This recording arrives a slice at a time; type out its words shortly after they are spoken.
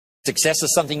Success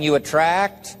is something you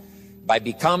attract by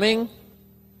becoming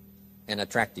an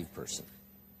attractive person.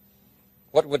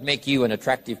 What would make you an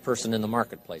attractive person in the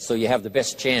marketplace? So you have the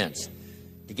best chance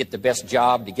to get the best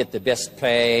job, to get the best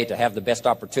pay, to have the best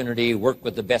opportunity, work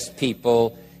with the best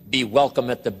people, be welcome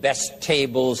at the best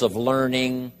tables of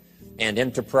learning and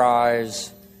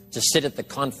enterprise, to sit at the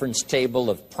conference table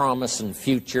of promise and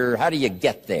future. How do you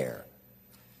get there?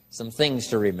 Some things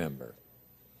to remember.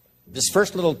 This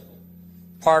first little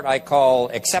part I call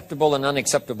acceptable and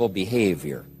unacceptable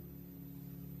behavior.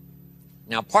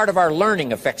 Now, part of our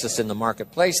learning affects us in the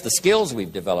marketplace. The skills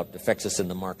we've developed affects us in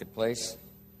the marketplace.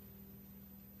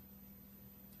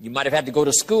 You might have had to go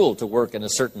to school to work in a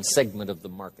certain segment of the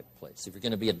marketplace. If you're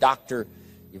going to be a doctor,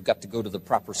 you've got to go to the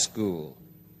proper school.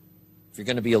 If you're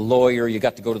going to be a lawyer, you've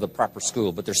got to go to the proper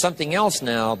school. But there's something else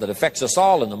now that affects us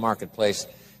all in the marketplace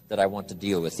that I want to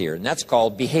deal with here, and that's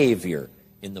called behavior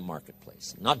in the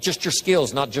marketplace. Not just your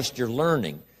skills, not just your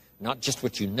learning, not just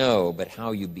what you know, but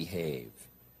how you behave.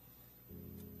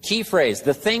 Key phrase,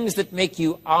 the things that make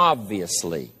you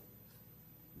obviously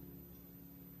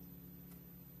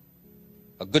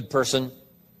a good person,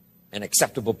 an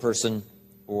acceptable person,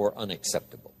 or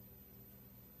unacceptable.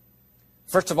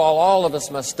 First of all of us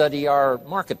must study our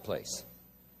marketplace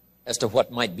as to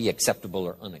what might be acceptable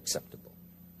or unacceptable.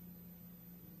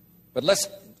 But let's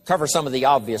cover some of the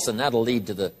obvious, and that'll lead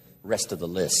to the rest of the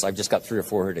list. I've just got 3 or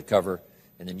 4 here to cover,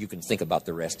 and then you can think about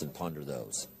the rest and ponder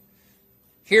those.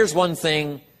 Here's one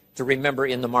thing to remember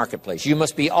in the marketplace. You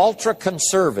must be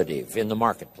ultra-conservative in the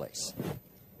marketplace.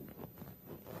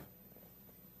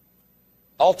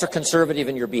 Ultra-conservative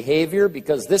in your behavior,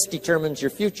 because this determines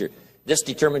your future. This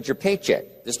determines your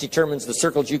paycheck. This determines the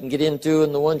circles you can get into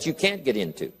and the ones you can't get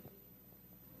into.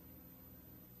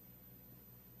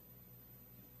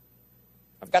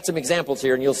 I've got some examples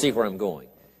here, and you'll see where I'm going.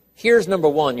 Here's number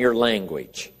 1, your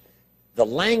language. The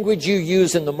language you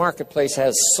use in the marketplace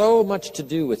has so much to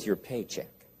do with your paycheck.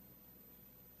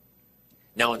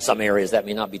 Now, in some areas, that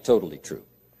may not be totally true,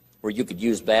 where you could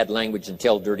use bad language and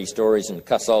tell dirty stories and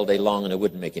cuss all day long, and it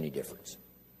wouldn't make any difference.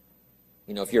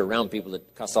 You know, if you're around people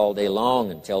that cuss all day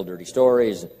long and tell dirty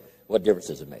stories, what difference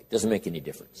does it make? Doesn't make any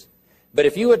difference. But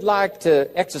if you would like to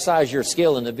exercise your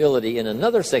skill and ability in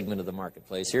another segment of the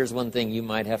marketplace, here's one thing you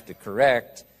might have to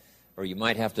correct, or you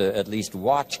might have to at least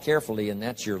watch carefully, and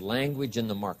that's your language in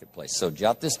the marketplace. So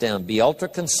jot this down. Be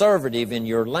ultra-conservative in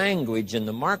your language in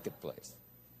the marketplace.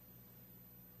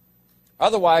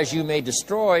 Otherwise, you may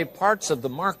destroy parts of the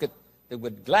market that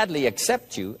would gladly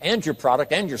accept you and your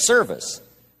product and your service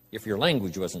if your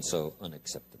language wasn't so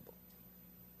unacceptable.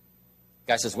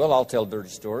 Guy says, well, I'll tell dirty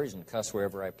stories and cuss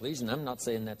wherever I please, and I'm not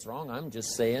saying that's wrong. I'm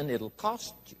just saying it'll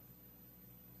cost you.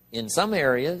 In some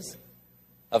areas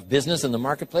of business in the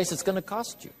marketplace, it's going to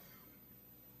cost you.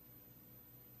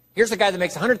 Here's a guy that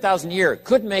makes $100,000 a year,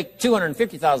 could make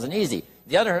 $250,000 easy.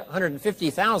 The other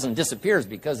 $150,000 disappears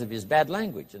because of his bad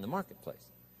language in the marketplace.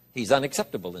 He's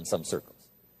unacceptable in some circles.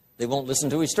 They won't listen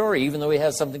to his story, even though he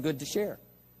has something good to share.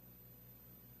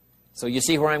 So you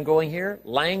see where I'm going here?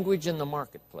 Language in the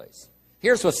marketplace.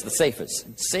 Here's what's the safest.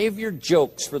 Save your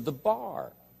jokes for the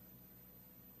bar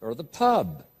or the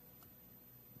pub.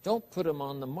 Don't put them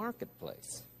on the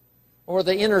marketplace. Or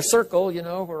the inner circle, you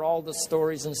know, where all the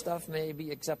stories and stuff may be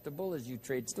acceptable as you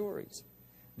trade stories.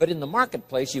 But in the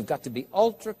marketplace, you've got to be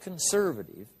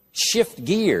ultra-conservative. Shift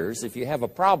gears if you have a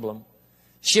problem.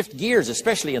 Shift gears,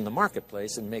 especially in the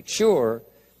marketplace, and make sure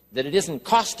that it isn't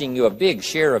costing you a big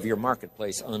share of your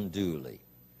marketplace unduly.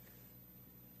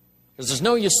 Because there's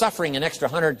no use suffering an extra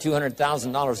 $100,000,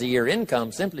 $200,000 a year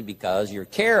income simply because you're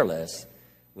careless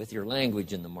with your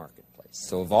language in the marketplace.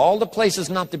 So of all the places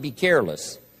not to be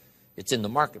careless, it's in the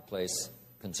marketplace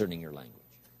concerning your language.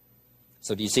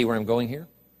 So do you see where I'm going here?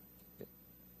 Okay.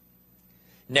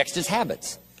 Next is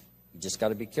habits. You just got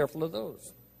to be careful of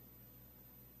those.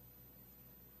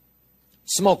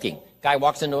 Smoking. Guy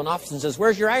walks into an office and says,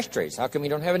 where's your ashtrays? How come you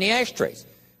don't have any ashtrays?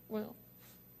 Well,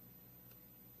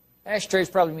 ashtrays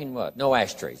probably mean what? No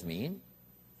ashtrays mean.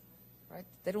 Right?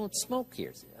 They don't smoke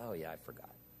here. Oh, yeah, I forgot.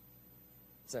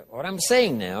 So what I'm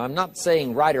saying now, I'm not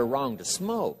saying right or wrong to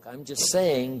smoke. I'm just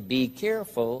saying be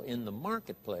careful in the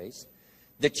marketplace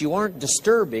that you aren't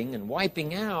disturbing and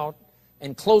wiping out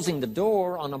and closing the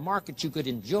door on a market you could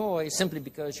enjoy simply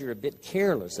because you're a bit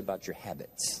careless about your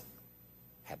habits.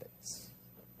 Habits.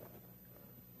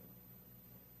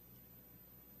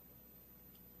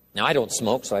 Now, I don't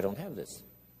smoke, so I don't have this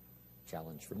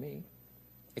challenge for me,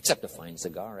 except a fine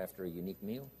cigar after a unique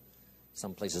meal.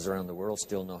 Some places around the world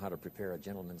still know how to prepare a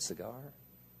gentleman's cigar.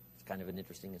 It's kind of an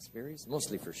interesting experience,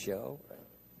 mostly for show.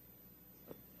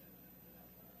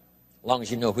 As long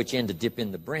as you know which end to dip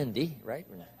in the brandy, right?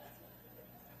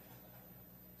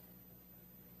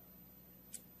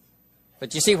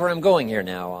 But you see where I'm going here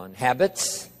now on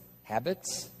habits.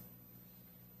 Habits.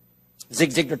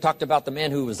 Zig Ziglar talked about the man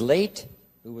who was late.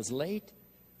 Who was late.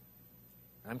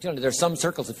 I'm telling you, there's some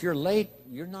circles, if you're late,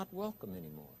 you're not welcome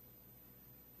anymore.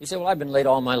 You say, well, I've been late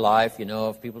all my life. You know,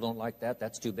 if people don't like that,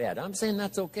 that's too bad. I'm saying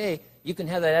that's okay. You can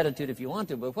have that attitude if you want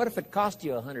to, but what if it cost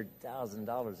you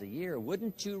 $100,000 a year?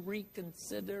 Wouldn't you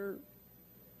reconsider?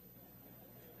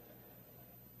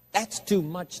 That's too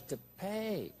much to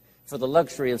pay for the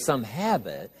luxury of some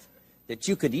habit that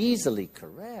you could easily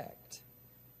correct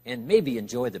and maybe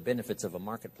enjoy the benefits of a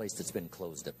marketplace that's been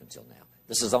closed up until now.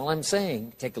 This is all I'm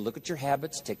saying. Take a look at your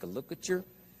habits. Take a look at your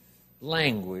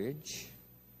language.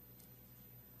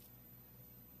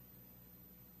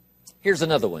 Here's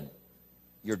another one.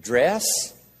 Your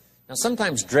dress. Now,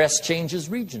 sometimes dress changes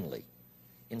regionally.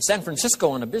 In San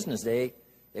Francisco on a business day,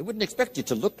 they wouldn't expect you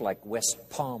to look like West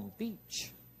Palm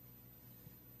Beach.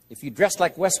 If you dress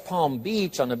like West Palm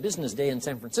Beach on a business day in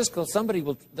San Francisco,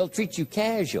 they'll treat you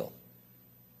casual.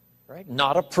 Right?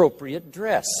 Not appropriate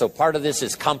dress. So part of this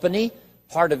is company,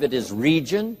 part of it is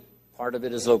region, part of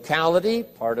it is locality,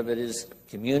 part of it is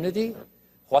community.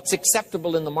 What's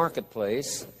acceptable in the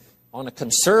marketplace on a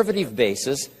conservative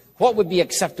basis? What would be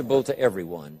acceptable to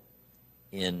everyone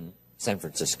in San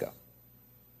Francisco?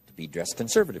 To be dressed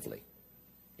conservatively.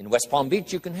 In West Palm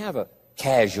Beach, you can have a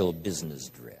casual business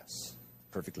dress.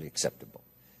 Perfectly acceptable.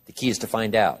 The key is to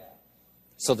find out.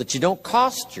 So that you don't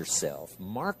cost yourself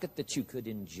market that you could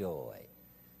enjoy.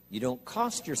 You don't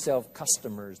cost yourself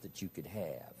customers that you could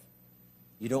have.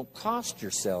 You don't cost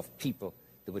yourself people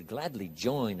that would gladly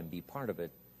join and be part of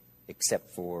it, except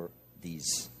for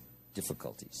these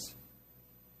difficulties.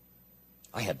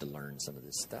 I had to learn some of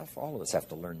this stuff. All of us have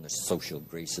to learn the social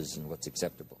graces and what's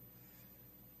acceptable.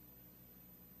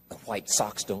 The white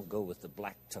socks don't go with the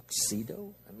black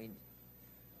tuxedo. I mean,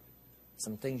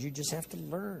 some things you just have to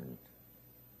learn.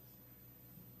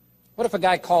 What if a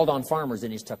guy called on farmers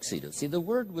in his tuxedo? See, the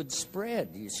word would spread.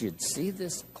 You should see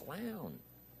this clown.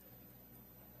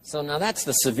 So now that's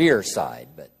the severe side,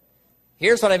 but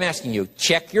here's what I'm asking you.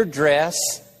 Check your dress,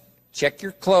 check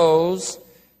your clothes,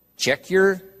 check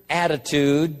your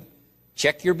attitude,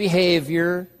 check your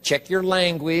behavior, check your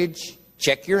language,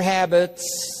 check your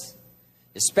habits,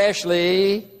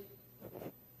 especially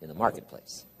in the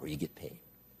marketplace where you get paid.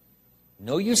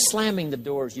 No use slamming the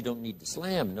doors you don't need to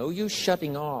slam. No use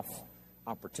shutting off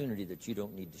opportunity that you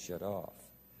don't need to shut off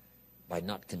by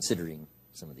not considering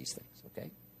some of these things,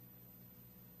 okay?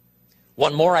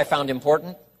 One more I found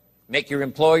important. Make your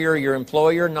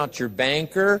employer, not your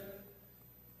banker.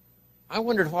 I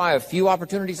wondered why a few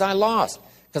opportunities I lost.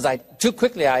 Because too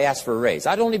quickly I asked for a raise.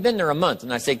 I'd only been there a month,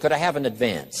 and I said, could I have an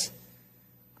advance?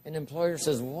 An employer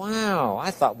says, wow, I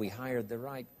thought we hired the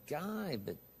right guy,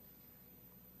 but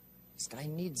this guy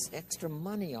needs extra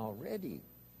money already.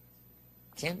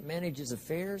 Can't manage his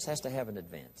affairs, has to have an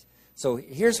advance. So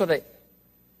here's what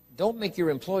don't make your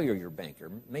employer your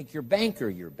banker. Make your banker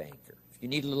your banker. If you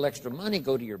need a little extra money,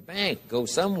 go to your bank. Go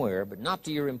somewhere, but not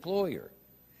to your employer.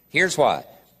 Here's why.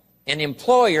 An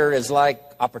employer is like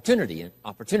opportunity.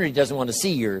 Opportunity doesn't want to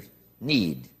see your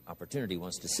need. Opportunity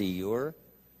wants to see your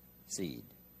seed.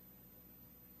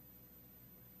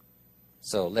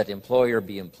 So let employer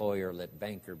be employer, let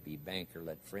banker be banker,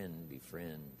 let friend be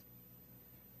friend.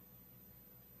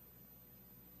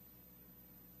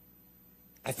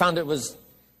 I found it was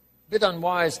a bit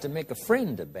unwise to make a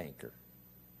friend a banker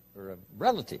or a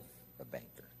relative a banker.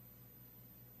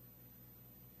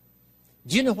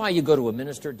 Do you know why you go to a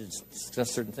minister to discuss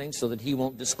certain things? So that he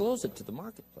won't disclose it to the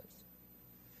marketplace.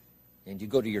 And you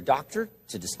go to your doctor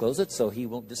to disclose it so he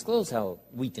won't disclose how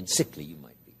weak and sickly you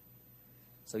might be.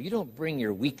 So you don't bring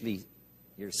your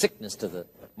sickness to the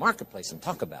marketplace and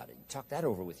talk about it. You talk that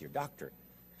over with your doctor.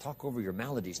 Talk over your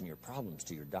maladies and your problems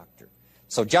to your doctor.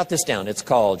 So jot this down. It's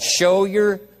called show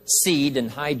your seed and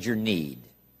hide your need.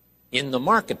 In the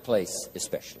marketplace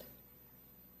especially.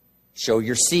 Show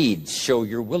your seed. Show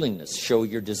your willingness. Show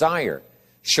your desire.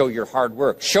 Show your hard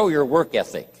work. Show your work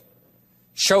ethic.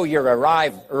 Show your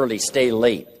arrive early, stay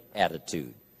late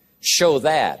attitude. Show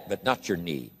that, but not your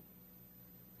need.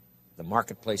 The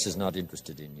marketplace is not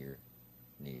interested in your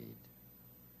need.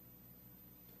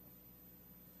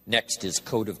 Next is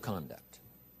code of conduct.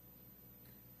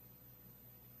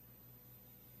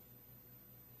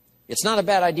 It's not a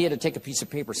bad idea to take a piece of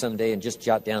paper someday and just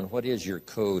jot down what is your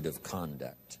code of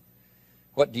conduct.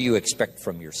 What do you expect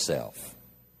from yourself?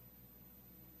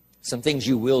 Some things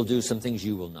you will do, some things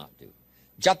you will not do.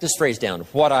 Jot this phrase down.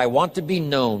 What I want to be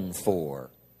known for.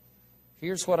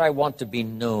 Here's what I want to be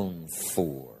known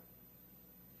for.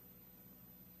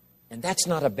 And that's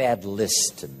not a bad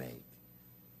list to make.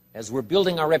 As we're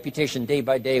building our reputation day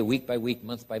by day, week by week,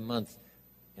 month by month,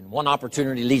 and one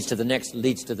opportunity leads to the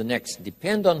next,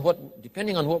 depending on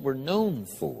what we're known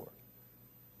for.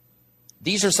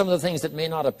 These are some of the things that may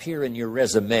not appear in your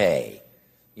resume.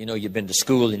 You know, you've been to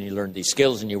school and you learned these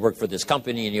skills and you worked for this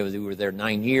company and you were there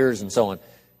 9 years and so on.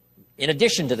 In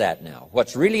addition to that now,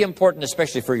 what's really important,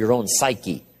 especially for your own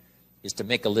psyche, is to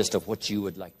make a list of what you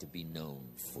would like to be known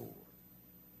for.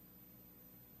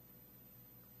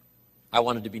 I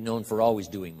wanted to be known for always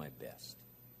doing my best.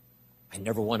 I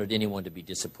never wanted anyone to be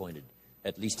disappointed,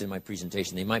 at least in my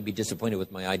presentation. They might be disappointed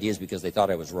with my ideas because they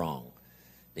thought I was wrong.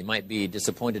 They might be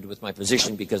disappointed with my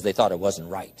position because they thought it wasn't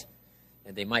right.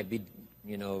 And they might be,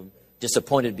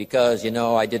 disappointed because,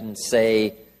 I didn't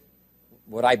say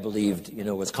what I believed,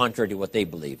 was contrary to what they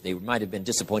believed. They might have been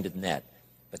disappointed in that.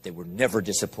 But they were never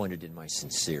disappointed in my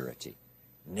sincerity.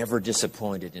 Never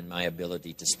disappointed in my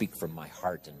ability to speak from my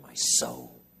heart and my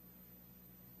soul.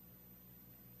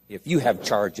 If you have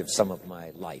charge of some of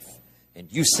my life and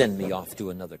you send me off to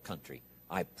another country,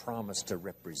 I promise to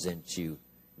represent you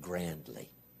grandly.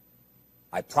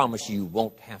 I promise you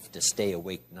won't have to stay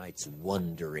awake nights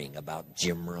wondering about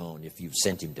Jim Rohn if you've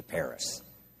sent him to Paris.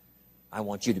 I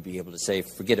want you to be able to say,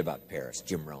 forget about Paris,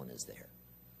 Jim Rohn is there.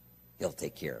 He'll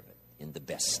take care of it in the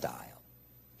best style.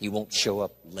 He won't show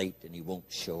up late and he won't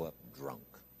show up drunk.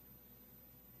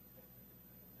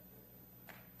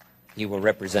 He will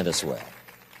represent us well.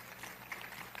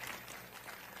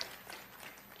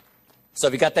 So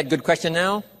have you got that good question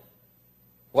now?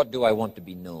 What do I want to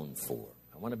be known for?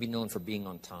 I want to be known for being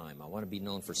on time. I want to be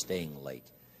known for staying late.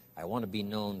 I want to be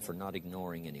known for not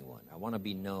ignoring anyone. I want to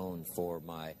be known for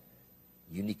my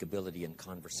unique ability in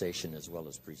conversation as well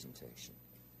as presentation.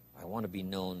 I want to be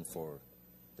known for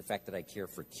the fact that I care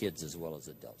for kids as well as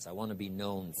adults. I want to be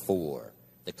known for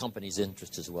the company's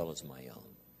interest as well as my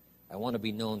own. I want to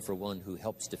be known for one who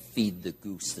helps to feed the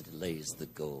goose that lays the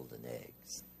golden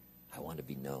eggs. I want to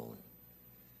be known.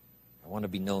 I want to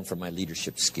be known for my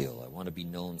leadership skill. I want to be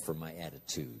known for my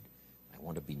attitude. I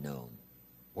want to be known.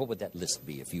 What would that list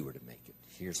be if you were to make it?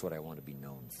 Here's what I want to be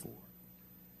known for.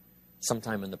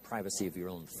 Sometime in the privacy of your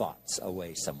own thoughts,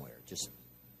 away somewhere, just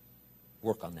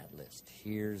work on that list.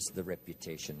 Here's the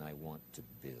reputation I want to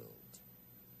build.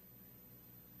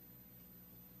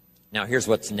 Now, here's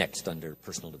what's next under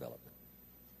personal development.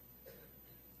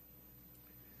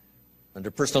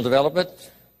 Under personal development,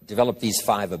 develop these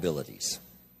 5 abilities.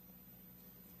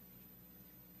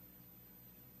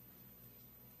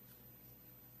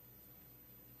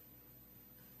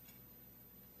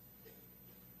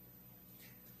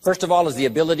 First of all is the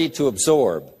ability to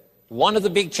absorb. One of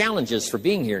the big challenges for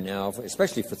being here now,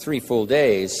 especially for 3 full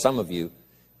days, some of you,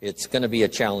 it's going to be a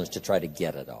challenge to try to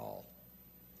get it all.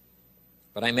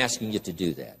 But I'm asking you to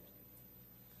do that.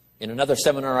 In another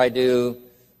seminar I do,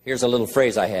 here's a little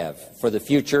phrase I have. For the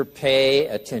future, pay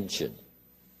attention.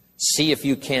 See if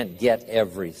you can't get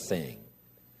everything.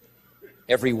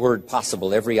 Every word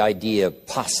possible, every idea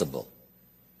possible.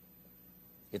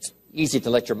 It's easy to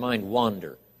let your mind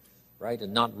wander, right,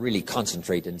 and not really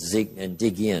concentrate and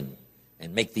dig in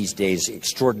and make these days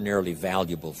extraordinarily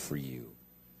valuable for you.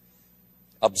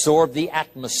 Absorb the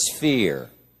atmosphere.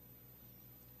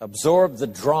 Absorb the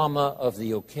drama of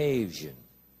the occasion.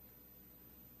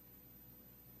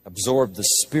 Absorb the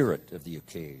spirit of the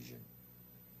occasion.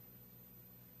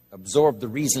 Absorb the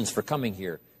reasons for coming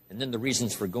here and then the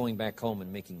reasons for going back home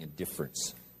and making a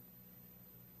difference.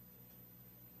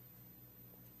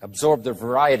 Absorb the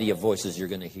variety of voices you're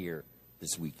going to hear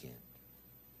this weekend.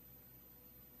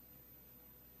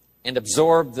 And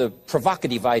absorb the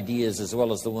provocative ideas as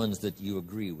well as the ones that you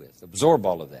agree with. Absorb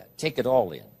all of that. Take it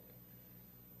all in.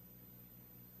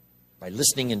 By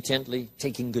listening intently,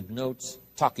 taking good notes,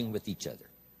 talking with each other.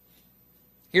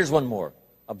 Here's one more.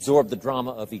 Absorb the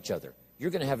drama of each other.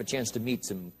 You're going to have a chance to meet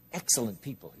some excellent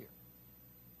people here.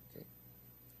 Okay?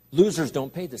 Losers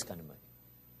don't pay this kind of money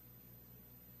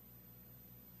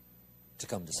to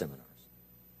come to seminars.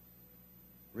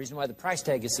 The reason why the price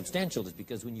tag is substantial is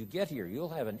because when you get here, you'll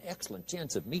have an excellent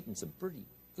chance of meeting some pretty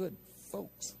good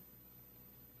folks.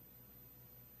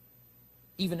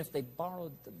 Even if they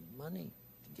borrowed the money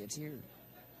to get here.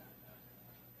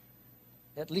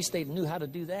 At least they knew how to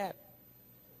do that.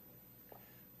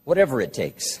 Whatever it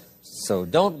takes. So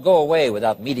don't go away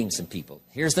without meeting some people.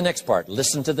 Here's the next part.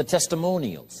 Listen to the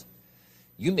testimonials.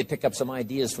 You may pick up some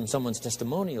ideas from someone's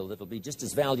testimonial that'll be just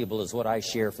as valuable as what I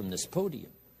share from this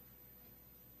podium.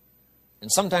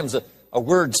 And sometimes a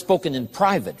word spoken in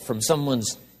private from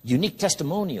someone's unique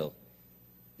testimonial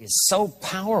is so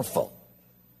powerful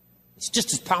It's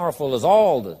just as powerful as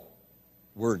all the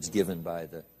words given by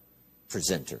the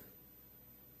presenter.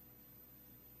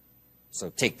 So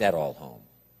take that all home.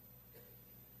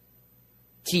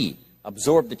 Key,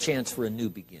 absorb the chance for a new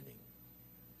beginning.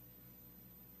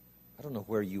 I don't know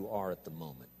where you are at the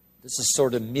moment. This is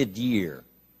sort of mid-year.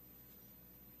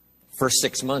 First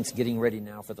 6 months, getting ready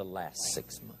now for the last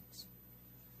 6 months.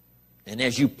 And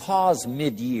as you pause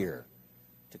mid-year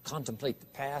to contemplate the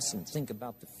past and think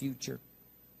about the future,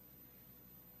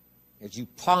 as you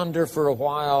ponder for a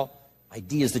while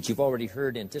ideas that you've already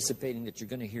heard, anticipating that you're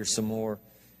going to hear some more,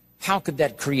 how could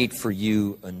that create for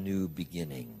you a new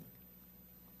beginning?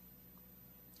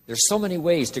 There's so many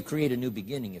ways to create a new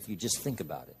beginning if you just think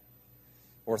about it.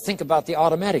 Or think about the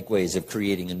automatic ways of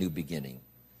creating a new beginning.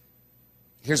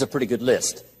 Here's a pretty good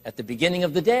list. At the beginning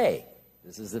of the day,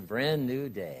 this is a brand new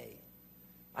day.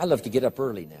 I love to get up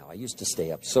early now. I used to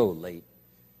stay up so late.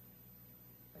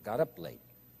 I got up late.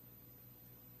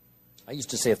 I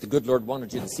used to say if the good Lord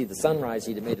wanted you to see the sunrise,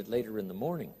 he'd have made it later in the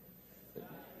morning.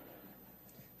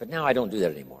 But now I don't do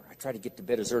that anymore. I try to get to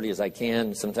bed as early as I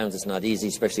can. Sometimes it's not easy,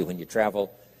 especially when you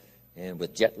travel and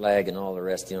with jet lag and all the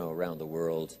rest, around the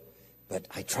world. But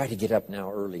I try to get up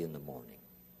now early in the morning.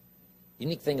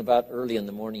 Unique thing about early in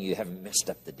the morning, you haven't messed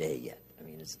up the day yet. I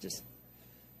mean, it's just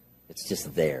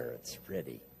there. It's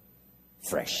ready,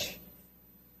 fresh.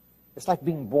 It's like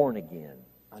being born again.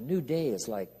 A new day is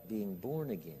like being born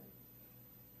again.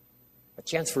 A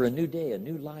chance for a new day, a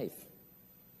new life.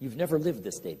 You've never lived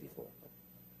this day before.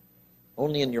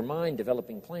 Only in your mind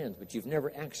developing plans, but you've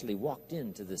never actually walked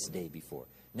into this day before.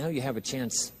 Now you have a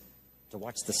chance to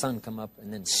watch the sun come up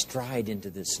and then stride into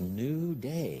this new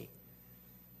day.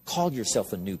 Call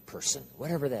yourself a new person,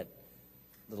 whatever that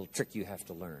little trick you have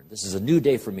to learn. This is a new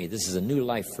day for me. This is a new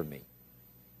life for me.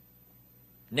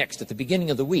 Next, at the beginning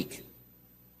of the week,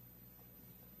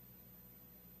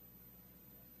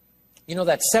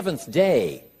 that seventh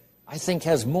day, I think,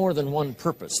 has more than one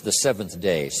purpose, the seventh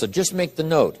day. So just make the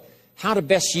note. How to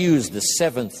best use the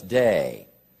seventh day.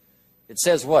 It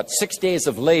says what? 6 days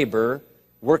of labor,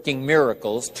 working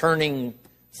miracles, turning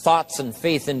thoughts and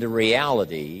faith into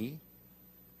reality.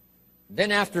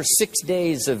 Then after 6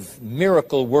 days of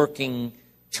miracle working,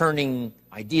 turning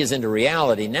ideas into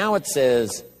reality, now it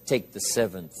says, take the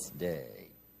seventh day.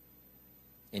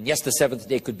 And yes, the seventh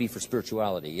day could be for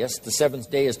spirituality. Yes, the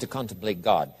seventh day is to contemplate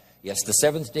God. Yes, the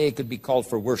seventh day could be called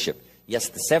for worship. Yes,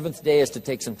 the seventh day is to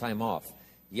take some time off.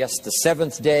 Yes, the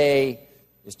seventh day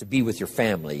is to be with your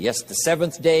family. Yes, the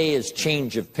seventh day is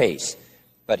change of pace.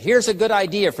 But here's a good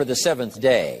idea for the seventh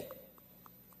day.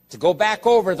 To go back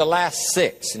over the last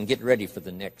 6 and get ready for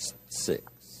the next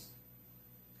 6.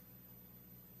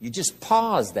 You just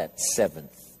pause that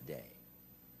seventh day.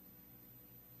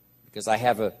 Because I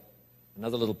have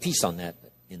another little piece on that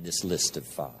in this list of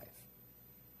 5.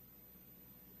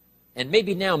 And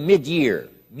maybe now mid-year,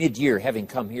 having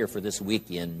come here for this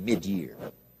weekend, mid-year,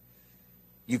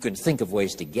 you can think of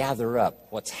ways to gather up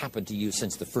what's happened to you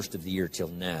since the first of the year till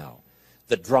now.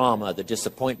 The drama, the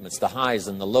disappointments, the highs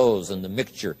and the lows and the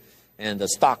mixture and the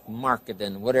stock market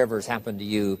and whatever has happened to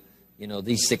you,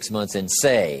 these 6 months, and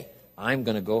say, I'm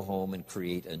going to go home and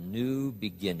create a new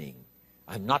beginning.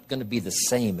 I'm not going to be the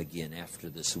same again after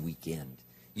this weekend.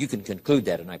 You can conclude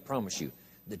that, and I promise you,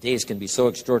 the days can be so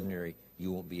extraordinary,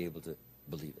 you won't be able to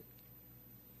believe it.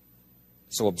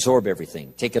 So absorb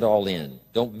everything. Take it all in.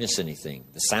 Don't miss anything.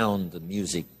 The sound, the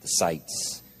music, the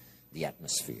sights, the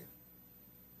atmosphere.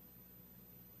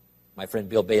 My friend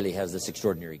Bill Bailey has this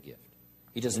extraordinary gift.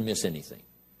 He doesn't miss anything.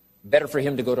 Better for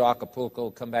him to go to Acapulco,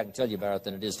 come back and tell you about it,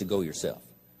 than it is to go yourself.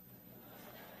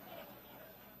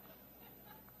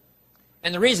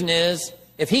 And the reason is,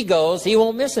 if he goes, he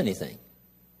won't miss anything.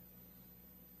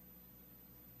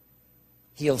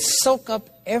 He'll soak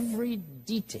up every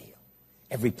detail.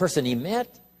 Every person he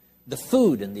met, the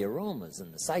food and the aromas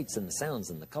and the sights and the sounds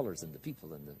and the colors and the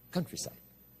people and the countryside.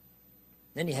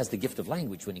 Then he has the gift of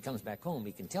language. When he comes back home,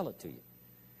 he can tell it to you.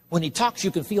 When he talks,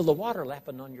 you can feel the water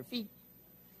lapping on your feet.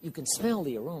 You can smell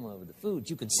the aroma of the food.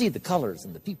 You can see the colors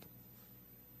and the people.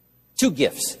 2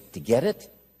 gifts: to get it.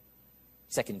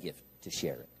 Second gift, to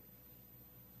share it.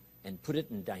 And put it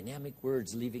in dynamic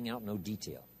words, leaving out no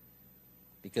detail.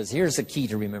 Because here's the key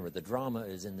to remember. The drama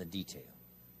is in the detail.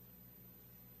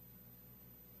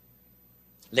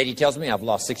 Lady tells me I've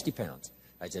lost 60 pounds.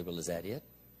 I said, well, is that it?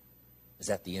 Is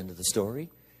that the end of the story?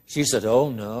 She said, oh,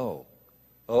 no.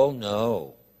 Oh,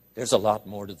 no. There's a lot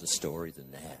more to the story than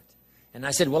that. And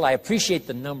I said, well, I appreciate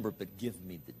the number, but give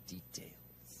me the details.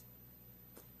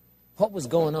 What was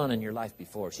going on in your life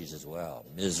before? She says, well,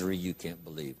 misery you can't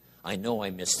believe. I know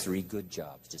I missed 3 good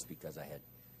jobs just because I had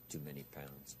too many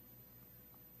pounds.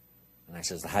 And I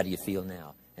says, how do you feel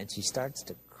now? And she starts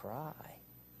to cry.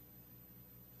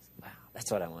 Wow,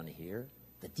 that's what I want to hear.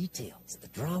 The details. The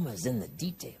drama is in the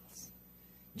details.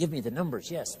 Give me the numbers,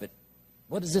 yes, but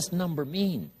what does this number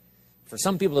mean? For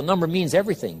some people, the number means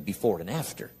everything, before and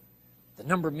after. The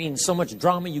number means so much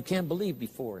drama you can't believe,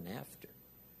 before and after.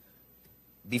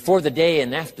 Before the day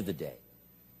and after the day.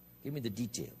 Give me the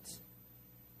details.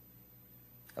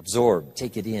 Absorb,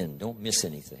 take it in, don't miss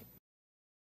anything.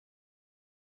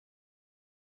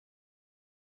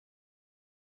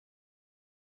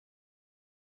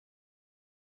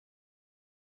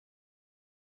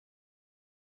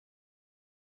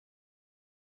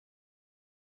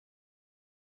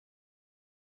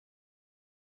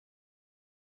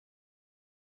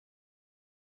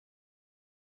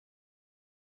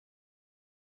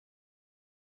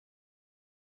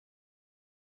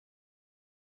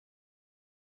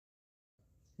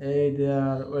 Hey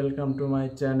there, welcome to my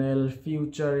channel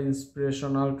Future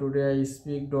Inspirational. Today I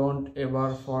speak don't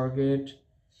ever forget.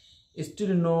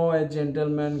 Still know a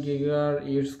gentleman gigger,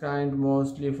 its kind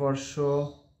mostly for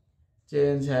show.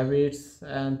 Change habits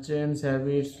and change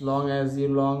habits long as you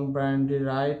long brandy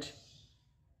right.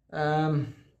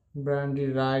 Brandy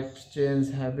right,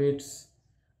 change habits.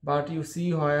 But you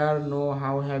see where know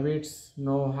how habits,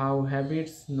 know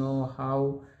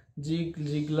how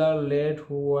Ziegler late,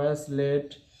 who was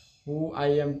late, who I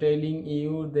am telling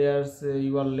you there's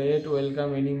you are late,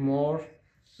 welcome anymore.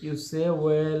 You say,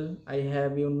 well, I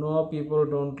have, you know, people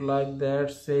don't like that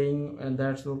saying, and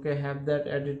that's okay, have that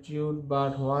attitude,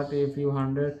 but what if you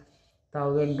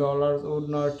 $100,000 would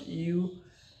not you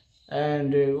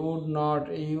and would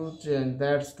not use, and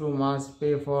that's too much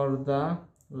pay for the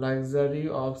luxury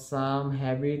of some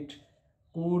habit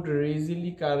could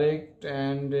easily correct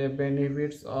and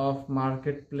benefits of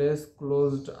marketplace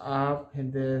closed up.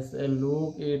 There's a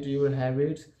look at your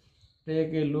habits,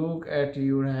 take a look at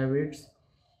your habits,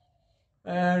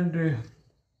 and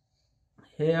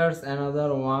here's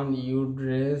another one. You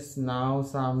dress now,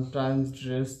 sometimes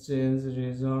dress change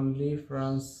recently.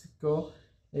 Francisco,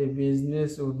 a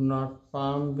business would not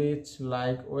Palm Beach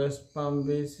like West Palm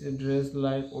Beach, dress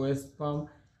like West Palm.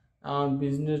 On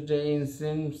business day in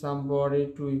send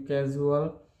somebody to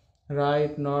casual,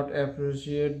 right? Not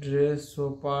appreciate dress. So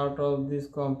part of this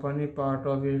company, part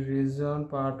of its region,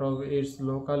 part of its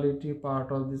locality,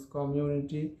 part of this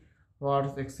community,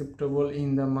 what's acceptable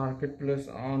in the marketplace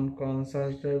on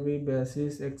consultative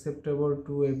basis acceptable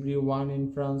to everyone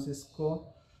in Francisco,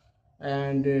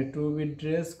 and to be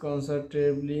dressed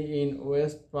conservatively in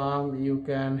West Palm you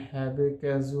can have a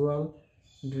casual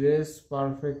dress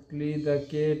perfectly. The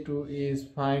key to is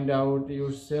find out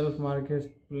yourself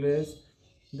marketplace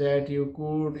that you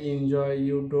could enjoy.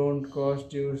 You don't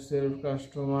cost yourself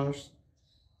customers,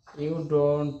 you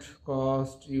don't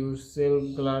cost yourself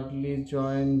gladly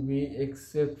join me.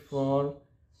 Except for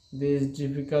these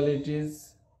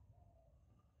difficulties,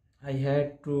 I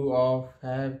had to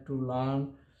have to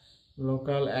learn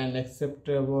local and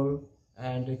acceptable